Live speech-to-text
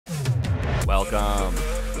Welcome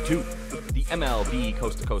to the MLB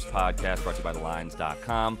Coast to Coast podcast brought to you by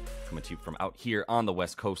thelines.com. Coming to you from out here on the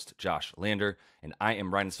West Coast, Josh Lander, and I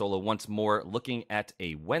am riding solo once more, looking at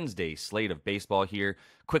a Wednesday slate of baseball here.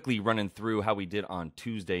 Quickly running through how we did on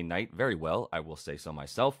Tuesday night. Very well, I will say so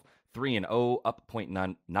myself. 3-0, up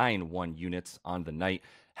 0.91 units on the night.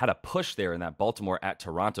 Had a push there in that Baltimore at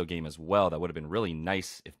Toronto game as well. That would have been really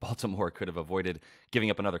nice if Baltimore could have avoided giving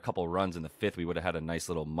up another couple runs in the fifth. We would have had a nice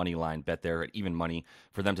little money line bet there at even money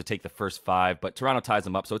for them to take the first five. But Toronto ties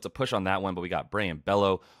them up, so it's a push on that one. But we got Bray and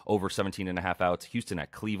Bello over 17.5 outs. Houston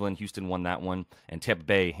at Cleveland. Houston won that one. And Tampa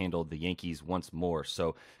Bay handled the Yankees once more.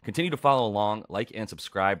 So continue to follow along, like and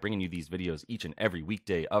subscribe, bringing you these videos each and every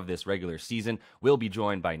weekday of this regular season. We'll be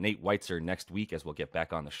joined by Nate Weitzer next week as we'll get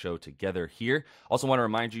back on the show together here. Also want to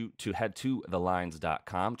remind you to head to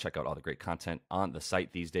thelines.com. Check out all the great content on the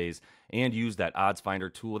site these days and use that odds finder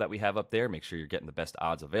tool that we have up there. Make sure you're getting the best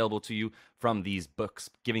odds available to you from these books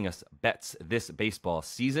giving us bets this baseball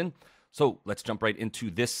season. So let's jump right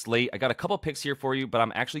into this slate. I got a couple picks here for you, but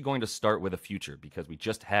I'm actually going to start with a future because we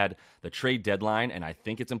just had the trade deadline, and I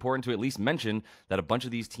think it's important to at least mention that a bunch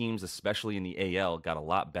of these teams, especially in the AL, got a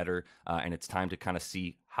lot better, and it's time to kind of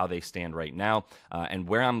see how they stand right now. And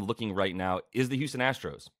where I'm looking right now is the Houston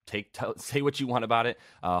Astros. Say what you want about it.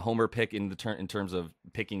 Homer pick in terms of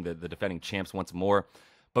picking the defending champs once more.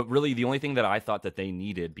 But really, the only thing that I thought that they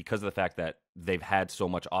needed, because of the fact that they've had so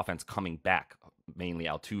much offense coming back, mainly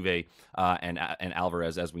Altuve and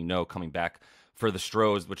Alvarez, as we know, coming back for the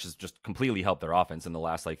Stros, which has just completely helped their offense in the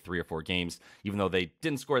last 3 or 4 games, even though they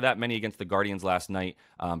didn't score that many against the Guardians last night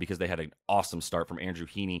because they had an awesome start from Andrew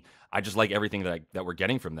Heaney. I just like everything that we're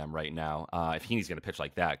getting from them right now. If Heaney's going to pitch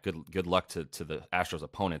like that, good luck to the Astros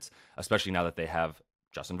opponents, especially now that they have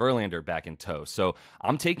Justin Verlander back in tow. So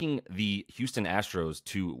I'm taking the Houston Astros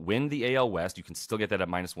to win the AL West. You can still get that at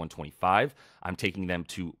minus 125. I'm taking them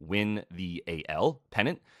to win the AL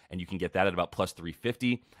pennant, and you can get that at about plus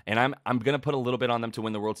 350. And I'm going to put a little bit on them to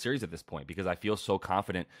win the World Series at this point because I feel so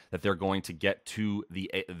confident that they're going to get to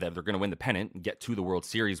that they're going to win the pennant and get to the World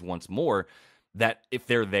Series once more. That if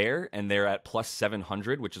they're there and they're at plus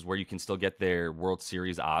 700, which is where you can still get their World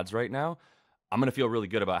Series odds right now, I'm going to feel really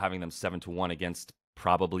good about having them 7-1 against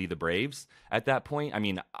probably the Braves at that point. I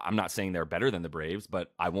mean, I'm not saying they're better than the Braves,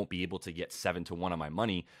 but I won't be able to get 7-1 on my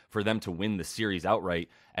money for them to win the series outright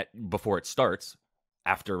before it starts.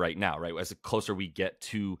 After right now, right? As closer we get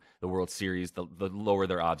to the World Series, the lower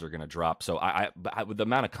their odds are going to drop. So I, with the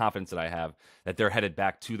amount of confidence that I have that they're headed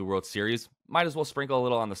back to the World Series, might as well sprinkle a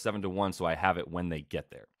little on the 7-1 so I have it when they get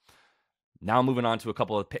there. Now moving on to a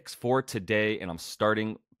couple of picks for today, and I'm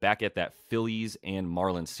starting back at that Phillies and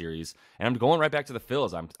Marlins series. And I'm going right back to the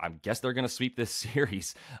Phils. I guess they're going to sweep this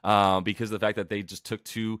series because of the fact that they just took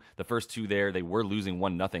the first two there. They were losing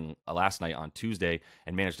 1-0 last night on Tuesday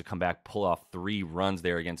and managed to come back, pull off 3 runs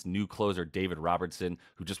there against new closer David Robertson,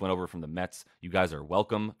 who just went over from the Mets. You guys are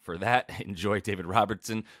welcome for that. Enjoy David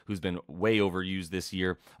Robertson, who's been way overused this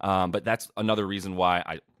year. But that's another reason why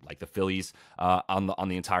I like the Phillies on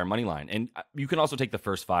the entire money line. And you can also take the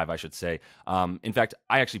first 5, I should say. In fact,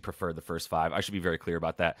 I actually prefer the first 5. I should be very clear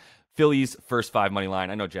about that. Phillies first 5 money line.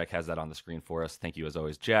 I know Jack has that on the screen for us. Thank you as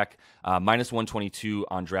always, Jack. Minus 122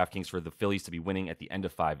 on DraftKings for the Phillies to be winning at the end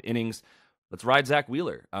of 5 innings. Let's ride Zach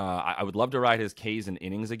Wheeler. I would love to ride his Ks and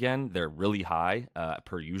innings again. They're really high,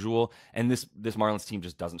 per usual. And this Marlins team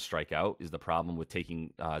just doesn't strike out is the problem with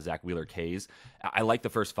taking Zach Wheeler Ks. I like the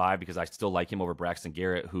first 5 because I still like him over Braxton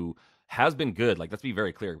Garrett, who has been good. Let's be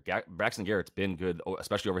very clear. Braxton Garrett's been good,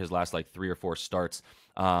 especially over his last 3 or 4 starts.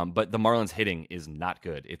 But the Marlins hitting is not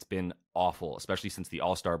good. It's been awful, especially since the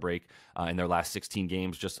All-Star break in their last 16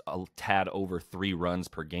 games, just a tad over 3 runs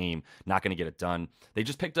per game. Not going to get it done. They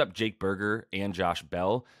just picked up Jake Berger and Josh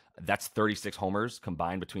Bell. That's 36 homers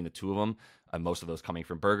combined between the two of them. Most of those coming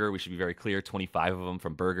from Berger. We should be very clear, 25 of them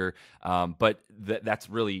from Berger. But that's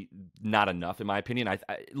really not enough, in my opinion.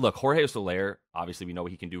 Look, Jorge Soler, obviously we know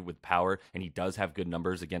what he can do with power, and he does have good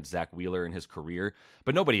numbers against Zach Wheeler in his career,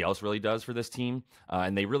 but nobody else really does for this team.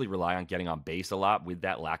 And they really rely on getting on base a lot with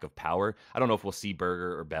that lack of power. I don't know if we'll see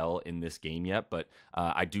Berger or Bell in this game yet, but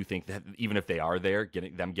I do think that even if they are there,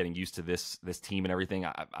 getting used to this team and everything,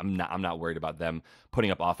 I'm not worried about them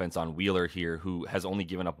putting up offense on Wheeler here, who has only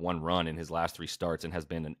given up 1 run in his last last 3 starts and has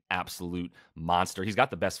been an absolute monster. He's got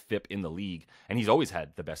the best FIP in the league, and he's always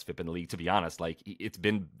had the best FIP in the league, to be honest. Like, it's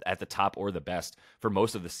been at the top or the best for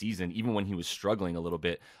most of the season, even when he was struggling a little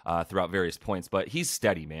bit throughout various points. But he's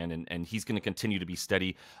steady, man, and he's going to continue to be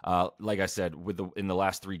steady. Like I said, in the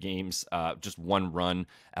last 3 games, just 1 run,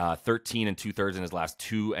 13 2/3 in his last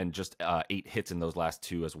 2, and just 8 hits in those last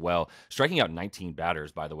 2 as well. Striking out 19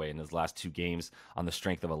 batters, by the way, in his last 2 games on the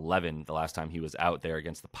strength of 11 the last time he was out there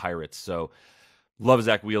against the Pirates. So love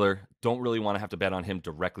Zach Wheeler. Don't really want to have to bet on him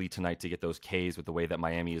directly tonight to get those Ks, with the way that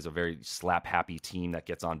Miami is a very slap-happy team that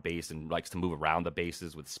gets on base and likes to move around the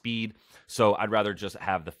bases with speed. So I'd rather just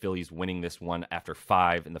have the Phillies winning this one after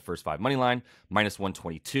 5 in the first 5 money line,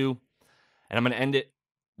 -122. And I'm going to end it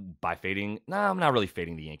by fading. I'm not really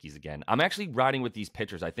fading the Yankees again. I'm actually riding with these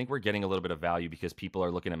pitchers. I think we're getting a little bit of value because people are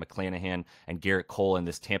looking at McClanahan and Garrett Cole in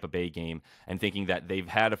this Tampa Bay game and thinking that they've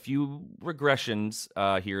had a few regressions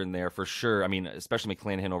here and there for sure. I mean, especially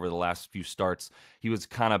McClanahan over the last few starts. He was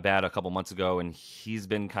kind of bad a couple months ago, and he's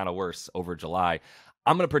been kind of worse over July.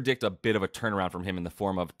 I'm going to predict a bit of a turnaround from him in the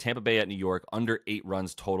form of Tampa Bay at New York, under 8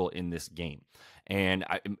 runs total in this game. And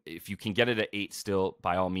if you can get it at 8 still,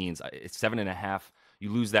 by all means. It's 7.5.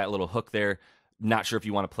 You lose that little hook there. Not sure if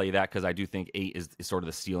you want to play that, because I do think 8 is sort of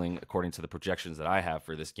the ceiling according to the projections that I have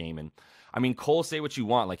for this game. And I mean, Cole, say what you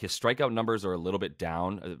want. Like, his strikeout numbers are a little bit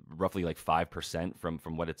down, roughly like 5%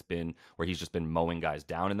 from what it's been, where he's just been mowing guys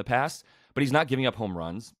down in the past. But he's not giving up home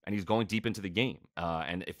runs, and he's going deep into the game.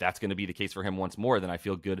 And if that's going to be the case for him once more, then I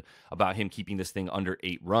feel good about him keeping this thing under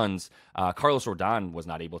 8 runs. Carlos Rodon was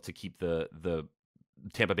not able to keep the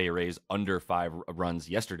Tampa Bay Rays under 5 runs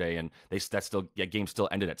yesterday, and that game still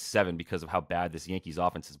ended at 7 because of how bad this Yankees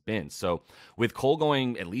offense has been. So with Cole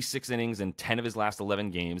going at least 6 innings in 10 of his last 11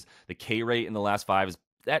 games, the K rate in the last 5 is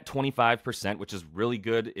at 25%, which is really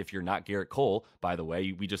good if you're not Garrett Cole, by the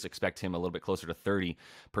way. We just expect him a little bit closer to 30%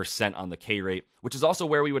 on the K rate, which is also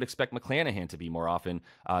where we would expect McClanahan to be more often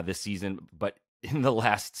this season. But in the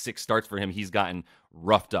last 6 starts for him, he's gotten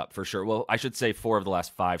roughed up for sure. Well, I should say 4 of the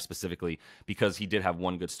last 5 specifically, because he did have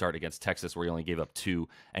 1 good start against Texas where he only gave up 2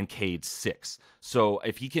 and K'd 6. So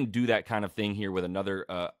if he can do that kind of thing here with another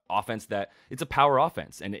offense that it's a power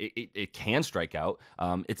offense and it can strike out.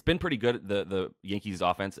 It's been pretty good, the Yankees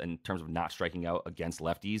offense, in terms of not striking out against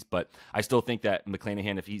lefties, but I still think that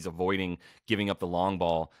McClanahan, if he's avoiding giving up the long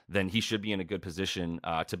ball, then he should be in a good position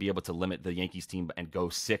to be able to limit the Yankees team and go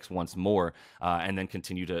 6 once more, and then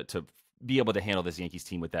continue to be able to handle this Yankees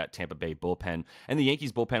team with that Tampa Bay bullpen. And the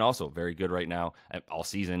Yankees bullpen also very good right now all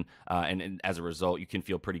season. And as a result, you can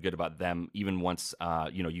feel pretty good about them even once,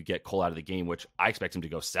 you get Cole out of the game, which I expect him to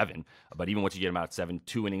go 7. But even once you get him out at 7,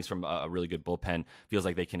 2 innings from a really good bullpen, feels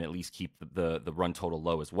like they can at least keep the run total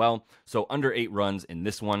low as well. So under 8 runs in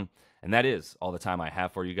this one. And that is all the time I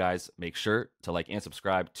have for you guys. Make sure to like and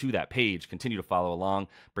subscribe to that page. Continue to follow along,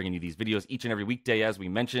 bringing you these videos each and every weekday. As we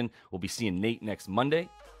mentioned, we'll be seeing Nate next Monday.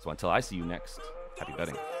 So until I see you next, happy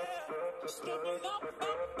betting.